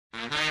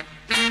I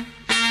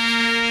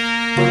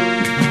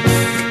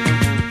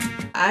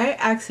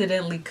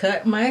accidentally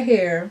cut my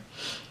hair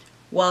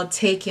while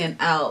taking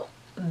out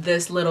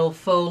this little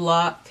faux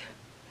lock,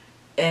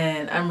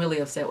 and I'm really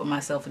upset with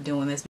myself for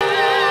doing this. Hey,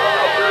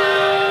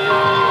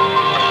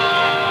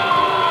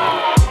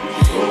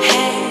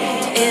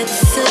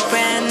 it's a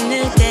brand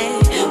new day.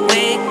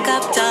 Wake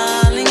up,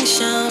 darling,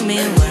 show me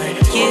what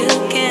you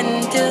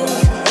can do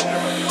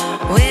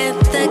with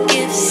the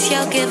gifts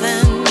you're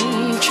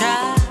given.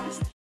 Trust.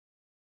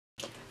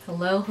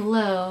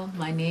 Hello,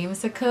 my name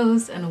is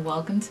Akos and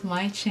welcome to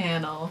my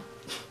channel.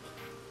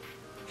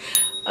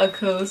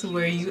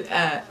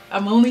 Akoswhereyouat.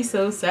 I'm only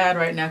so sad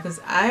right now because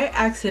I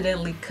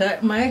accidentally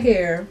cut my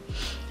hair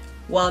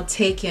while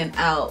taking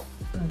out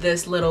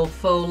this little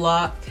faux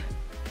lock,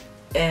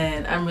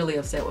 and I'm really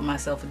upset with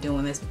myself for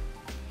doing this.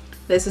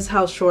 This is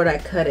how short I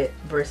cut it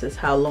versus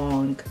how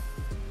long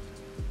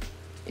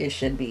it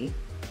should be.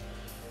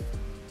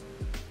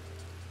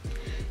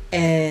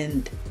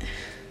 And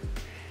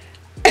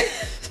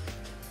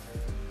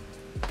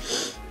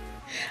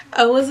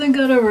I wasn't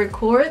gonna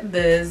record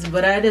this,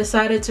 but I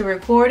decided to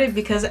record it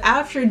because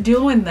after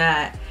doing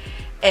that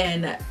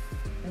and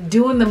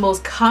doing the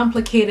most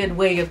complicated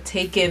way of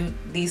taking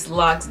these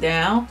locks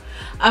down,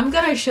 I'm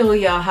gonna show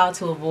y'all how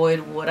to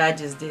avoid what I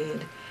just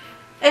did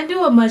and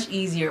do a much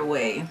easier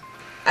way.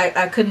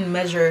 I couldn't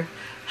measure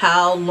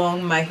how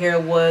long my hair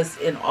was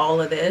in all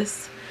of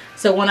this.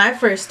 So when I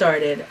first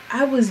started,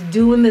 I was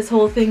doing this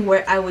whole thing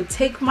where I would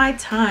take my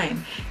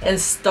time and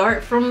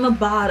start from the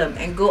bottom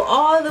and go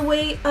all the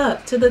way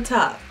up to the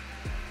top.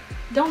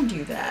 Don't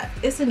do that.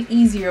 It's an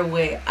easier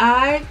way.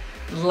 I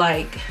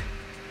like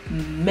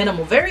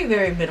minimal, very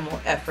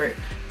minimal effort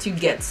to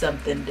get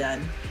something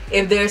done.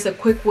 If there's a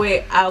quick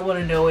way, I want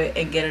to know it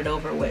and get it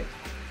over with.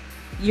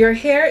 Your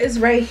hair is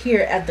right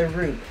here at the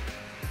root.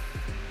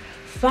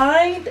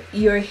 Find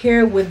your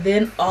hair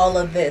within all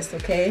of this,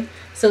 okay?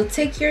 So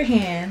take your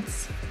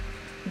hands,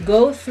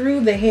 go through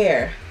the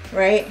hair,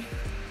 right?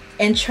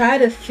 And try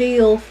to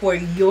feel for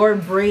your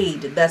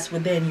braid that's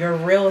within your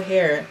real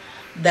hair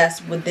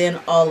that's within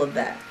all of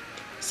that.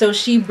 So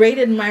she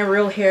braided my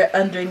real hair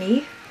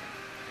underneath.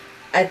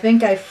 I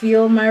think I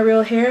feel my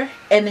real hair,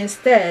 and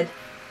instead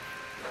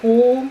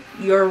pull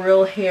your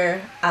real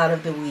hair out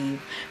of the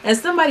weave. And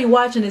somebody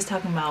watching is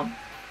talking about,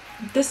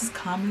 this is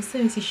common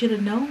sense. You should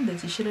have known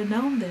this. You should have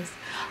known this.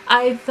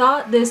 I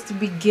thought this to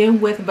begin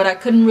with, but I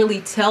couldn't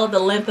really tell the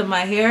length of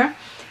my hair,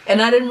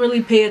 and I didn't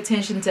really pay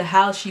attention to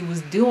how she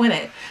was doing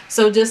it.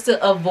 So just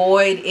to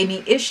avoid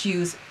any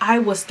issues, I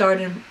was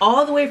starting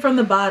all the way from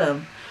the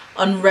bottom,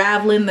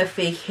 unraveling the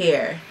fake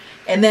hair.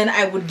 And then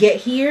I would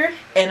get here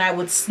and I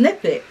would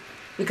snip it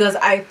because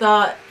I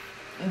thought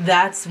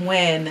that's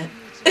when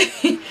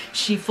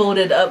she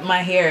folded up my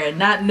hair,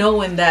 not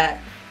knowing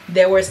that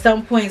there were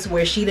some points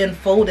where she didn't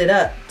fold it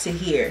up to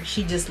here.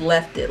 She just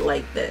left it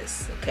like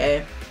this,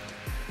 okay?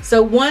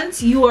 So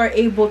once you are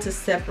able to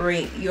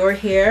separate your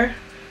hair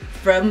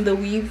from the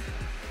weave,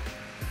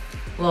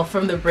 well,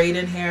 from the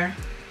braiding hair,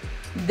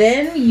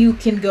 then you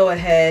can go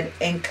ahead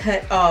and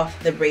cut off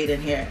the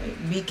braiding hair.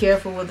 Be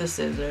careful with the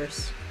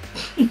scissors.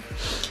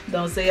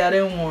 Don't say I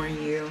didn't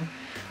warn you.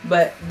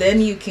 But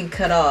then you can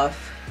cut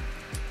off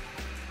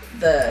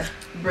the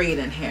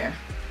braiding hair.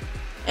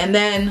 And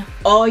then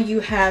all you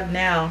have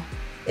now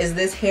is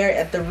this hair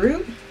at the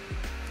root,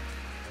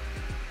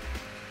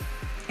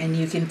 and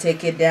you can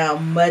take it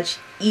down much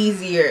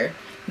easier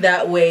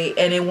that way,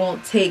 and it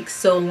won't take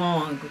so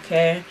long,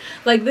 okay?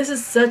 Like, this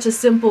is such a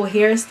simple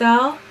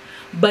hairstyle,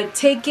 but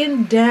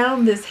taking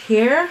down this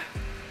hair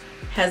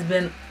has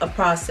been a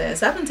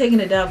process. I've been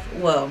taking it down,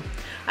 well,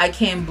 I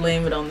can't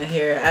blame it on the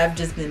hair. I've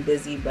just been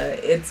busy,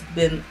 but it's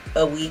been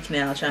a week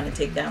now trying to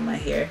take down my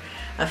hair.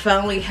 I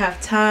finally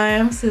have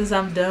time since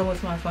I'm done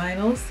with my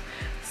finals.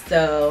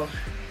 So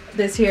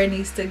this hair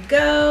needs to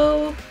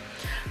go.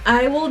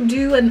 I will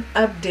do an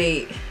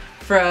update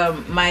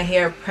from my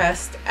hair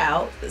pressed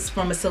out. It's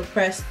from a silk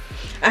press.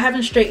 I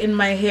haven't straightened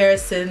my hair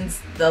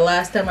since the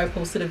last time I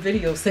posted a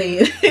video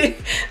saying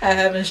I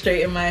haven't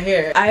straightened my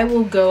hair. I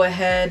will go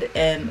ahead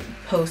and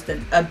post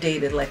an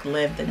updated like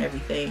length and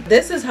everything.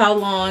 This is how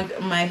long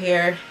my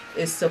hair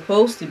is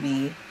supposed to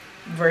be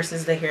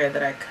versus the hair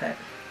that I cut.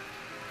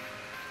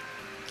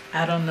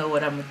 I don't know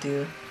what I'm gonna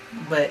do,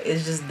 but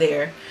it's just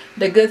there.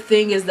 The good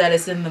thing is that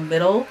it's in the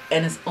middle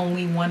and it's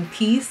only one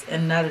piece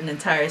and not an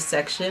entire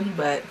section,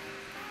 but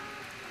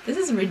this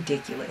is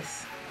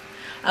ridiculous.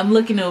 I'm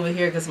looking over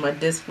here because my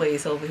display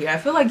is over here. I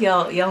feel like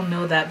y'all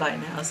know that by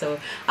now, so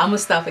I'm gonna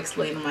stop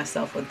explaining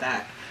myself with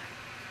that.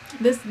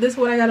 This is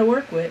what I gotta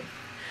work with.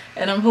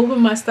 And I'm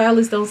hoping my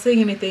stylist don't say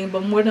anything,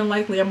 but more than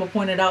likely I'm gonna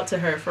point it out to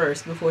her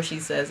first before she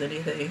says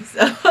anything.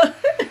 So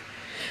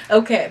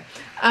okay,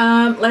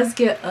 let's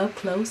get up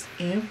close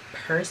and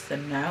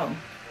personal.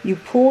 You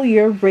pull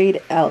your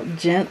braid out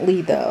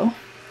gently though,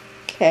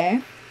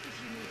 okay?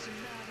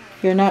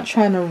 You're not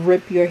trying to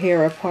rip your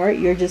hair apart,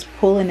 you're just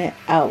pulling it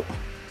out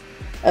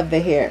of the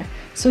hair.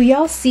 So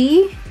y'all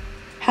see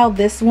how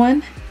this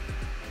one,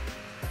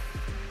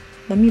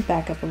 let me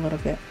back up a little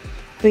bit.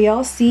 But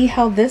y'all see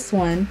how this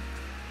one,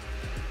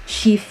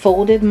 she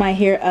folded my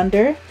hair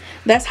under?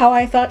 That's how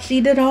I thought she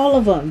did all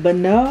of them, but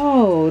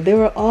no, they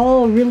were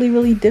all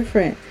really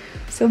different.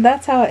 So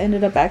that's how I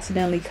ended up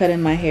accidentally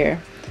cutting my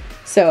hair.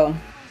 So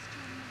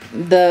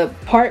the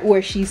part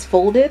where she's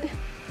folded,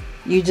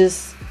 you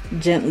just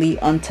gently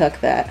untuck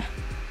that.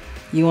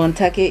 You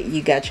untuck it,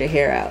 you got your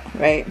hair out,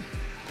 right?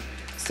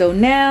 So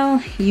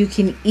now you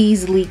can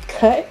easily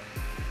cut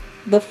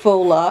the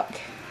faux loc.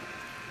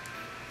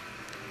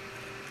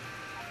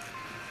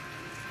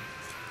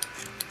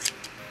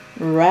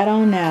 Right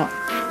on out.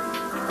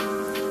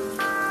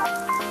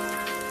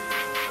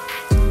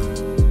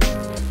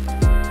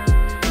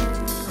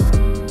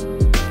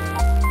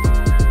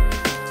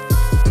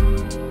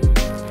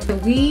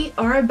 We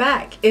are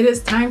back. It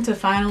is time to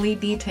finally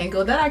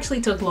detangle. That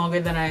actually took longer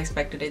than I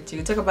expected it to.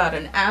 It took about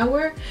an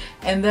hour,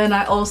 and then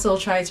I also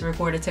tried to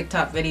record a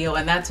TikTok video,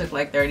 and that took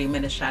like 30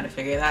 minutes trying to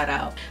figure that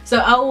out. So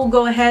I will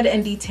go ahead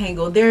and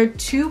detangle. There are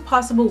two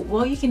possible,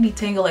 well, you can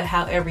detangle it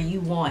however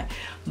you want,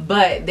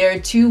 but there are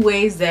two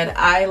ways that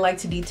I like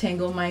to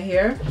detangle my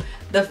hair.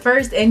 The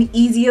first and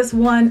easiest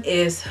one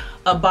is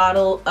a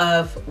bottle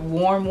of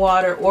warm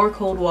water or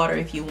cold water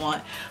if you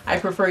want. I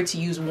prefer to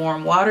use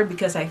warm water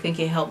because I think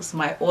it helps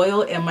my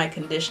oil and my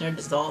conditioner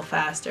dissolve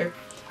faster.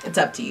 It's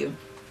up to you.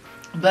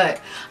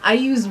 But I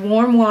use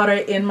warm water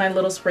in my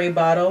little spray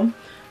bottle.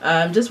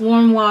 Just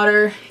warm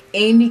water,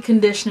 any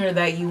conditioner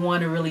that you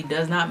want, it really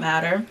does not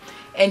matter.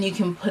 And you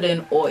can put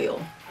in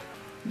oil.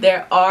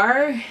 There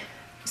are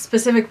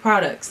specific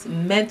products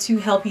meant to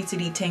help you to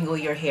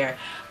detangle your hair.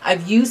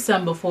 I've used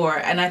some before,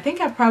 and I think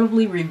I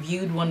probably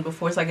reviewed one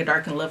before. It's like a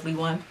Dark and Lovely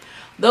one.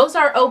 Those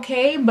are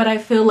okay, but I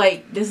feel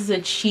like this is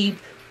a cheap,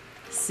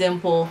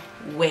 simple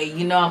way.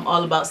 You know, I'm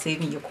all about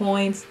saving your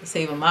coins,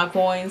 saving my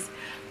coins.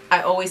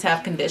 I always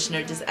have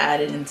conditioner just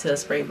added into a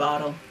spray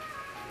bottle.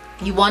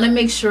 You want to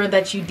make sure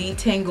that you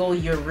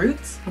detangle your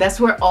roots. That's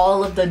where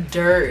all of the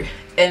dirt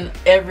and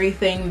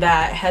everything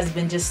that has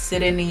been just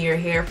sitting in your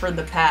hair for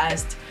the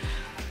past,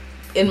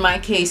 in my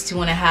case,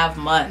 2.5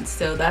 months.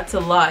 So that's a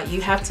lot. You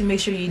have to make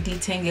sure you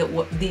detangle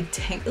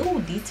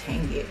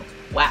it.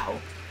 Wow.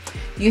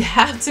 You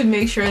have to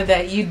make sure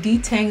that you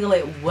detangle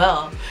it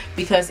well,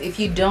 because if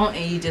you don't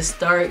and you just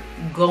start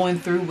going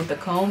through with the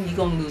comb, you're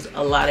gonna lose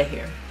a lot of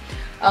hair.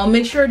 I'll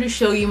make sure to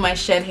show you my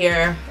shed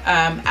hair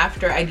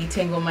after I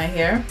detangle my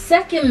hair.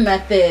 Second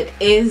method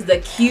is the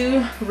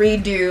Q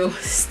Redo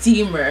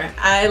steamer.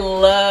 I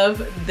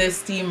love this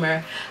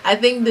steamer. I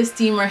think this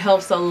steamer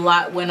helps a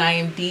lot when I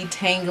am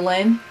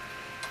detangling.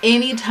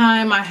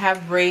 Anytime I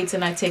have braids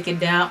and I take it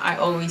down, I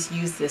always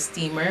use this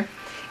steamer.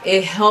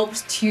 It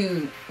helps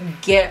to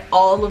get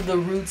all of the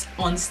roots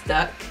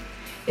unstuck.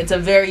 It's a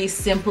very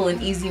simple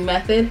and easy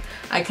method.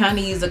 I kind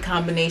of use a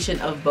combination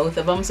of both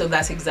of them, so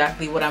that's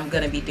exactly what I'm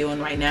going to be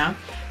doing right now.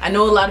 I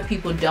know a lot of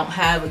people don't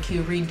have a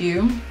Q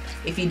Redo.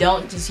 If you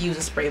don't, just use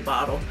a spray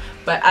bottle,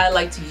 but I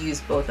like to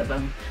use both of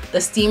them. The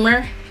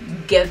steamer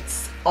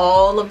gets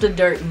all of the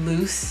dirt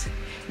loose,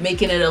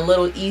 making it a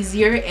little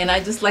easier, and I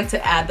just like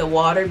to add the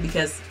water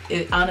because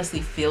it honestly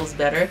feels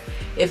better.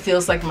 It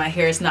feels like my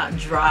hair is not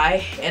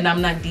dry, and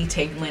I'm not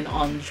detangling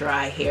on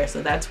dry hair,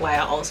 so that's why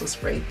I also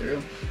spray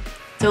through.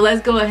 So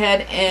let's go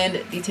ahead and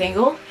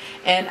detangle,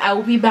 and I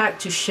will be back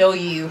to show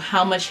you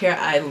how much hair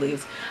I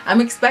lose. I'm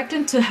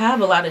expecting to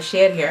have a lot of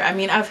shed hair. I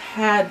mean, I've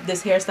had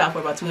this hairstyle for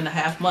about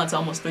 2.5 months,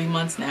 almost 3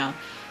 months now.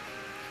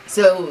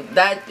 So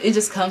that, it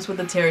just comes with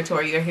the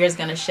territory. Your hair is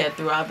going to shed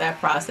throughout that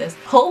process.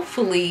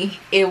 Hopefully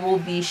it will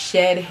be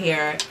shed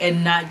hair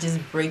and not just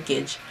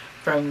breakage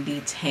from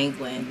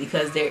detangling,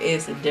 because there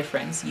is a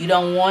difference. You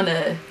don't want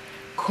to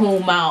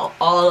comb out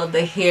all of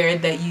the hair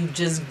that you've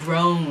just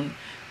grown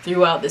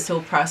throughout this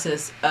whole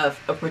process of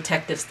a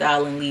protective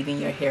style and leaving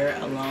your hair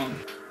alone.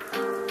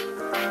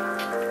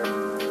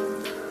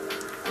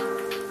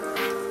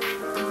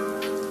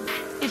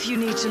 If you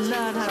need to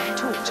learn how to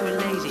talk to a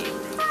lady,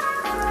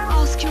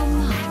 ask your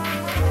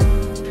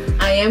mum.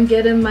 I am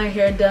getting my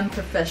hair done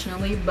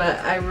professionally, but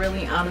I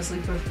really honestly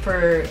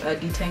prefer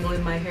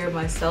detangling my hair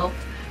myself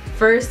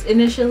first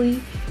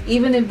initially.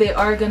 Even if they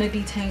are gonna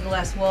detangle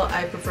as well,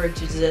 I prefer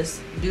to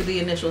just do the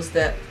initial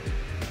step,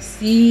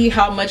 see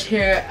how much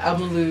hair I'm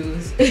gonna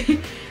lose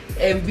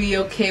and be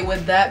okay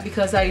with that,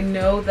 because I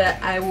know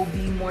that I will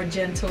be more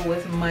gentle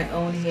with my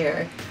own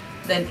hair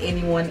than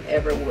anyone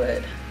ever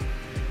would.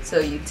 So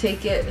you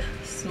take it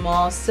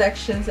small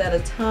sections at a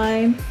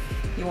time.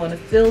 You want to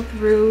fill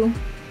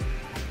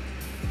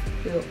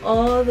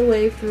all the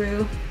way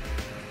through,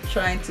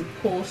 trying to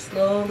pull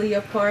slowly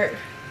apart.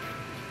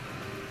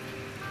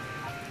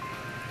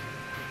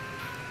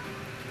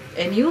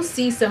 And you'll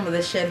see some of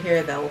the shed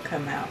hair that will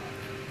come out.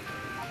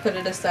 Put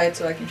it aside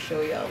so I can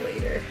show y'all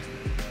later.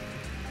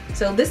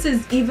 So this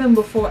is even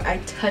before I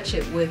touch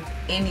it with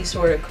any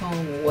sort of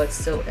comb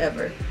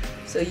whatsoever.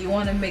 So you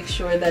want to make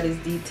sure that it's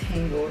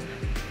detangled.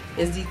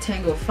 It's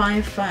detangled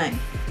fine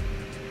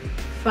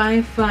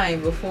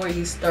before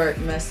you start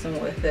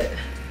messing with it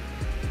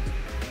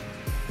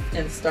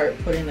and start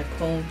putting a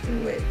comb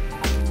through it.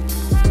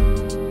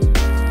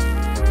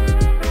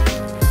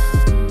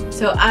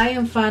 So I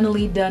am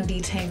finally done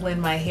detangling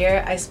my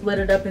hair. I split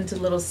it up into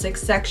little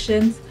 6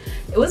 sections.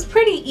 It was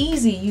pretty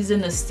easy using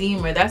the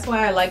steamer. That's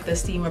why I like the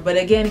steamer. But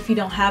again, if you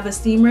don't have a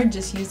steamer,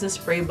 just use a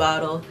spray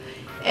bottle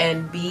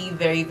and be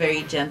very,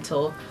 very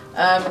gentle.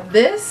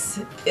 This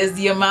is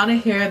the amount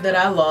of hair that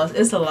I lost.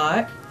 It's a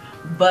lot,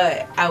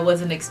 but I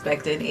wasn't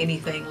expecting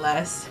anything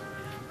less.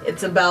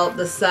 It's about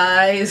the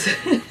size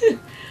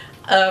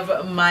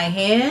of my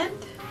hand.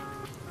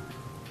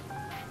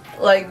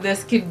 Like,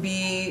 this could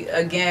be,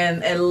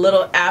 again, a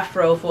little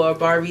afro for a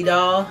Barbie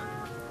doll,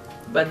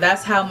 but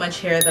that's how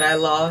much hair that I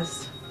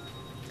lost.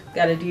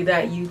 Gotta do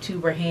that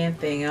YouTuber hand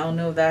thing. I don't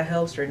know if that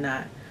helps or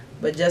not,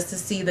 but just to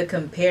see the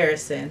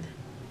comparison,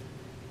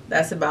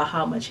 that's about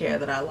how much hair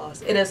that I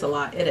lost. It is a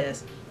lot, it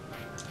is.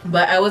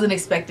 But I wasn't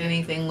expecting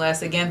anything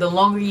less. Again, the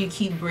longer you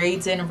keep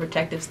braids in and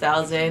protective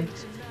styles in,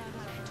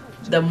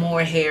 the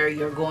more hair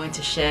you're going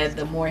to shed,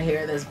 the more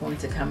hair that's going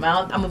to come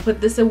out. I'm gonna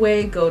put this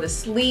away, go to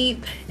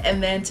sleep,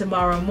 and then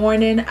tomorrow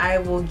morning I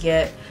will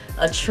get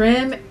a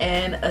trim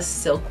and a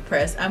silk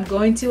press. I'm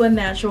going to a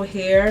natural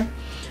hair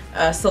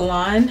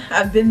salon.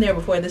 I've been there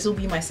before. This will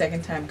be my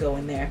second time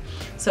going there.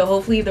 So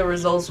hopefully the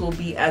results will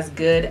be as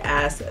good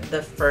as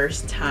the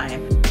first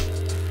time.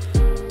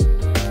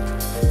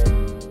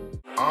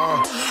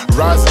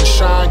 Rise and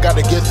shine,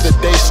 gotta get the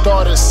day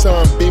started.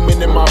 Sun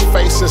beaming in my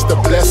face as the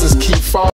blessings keep falling.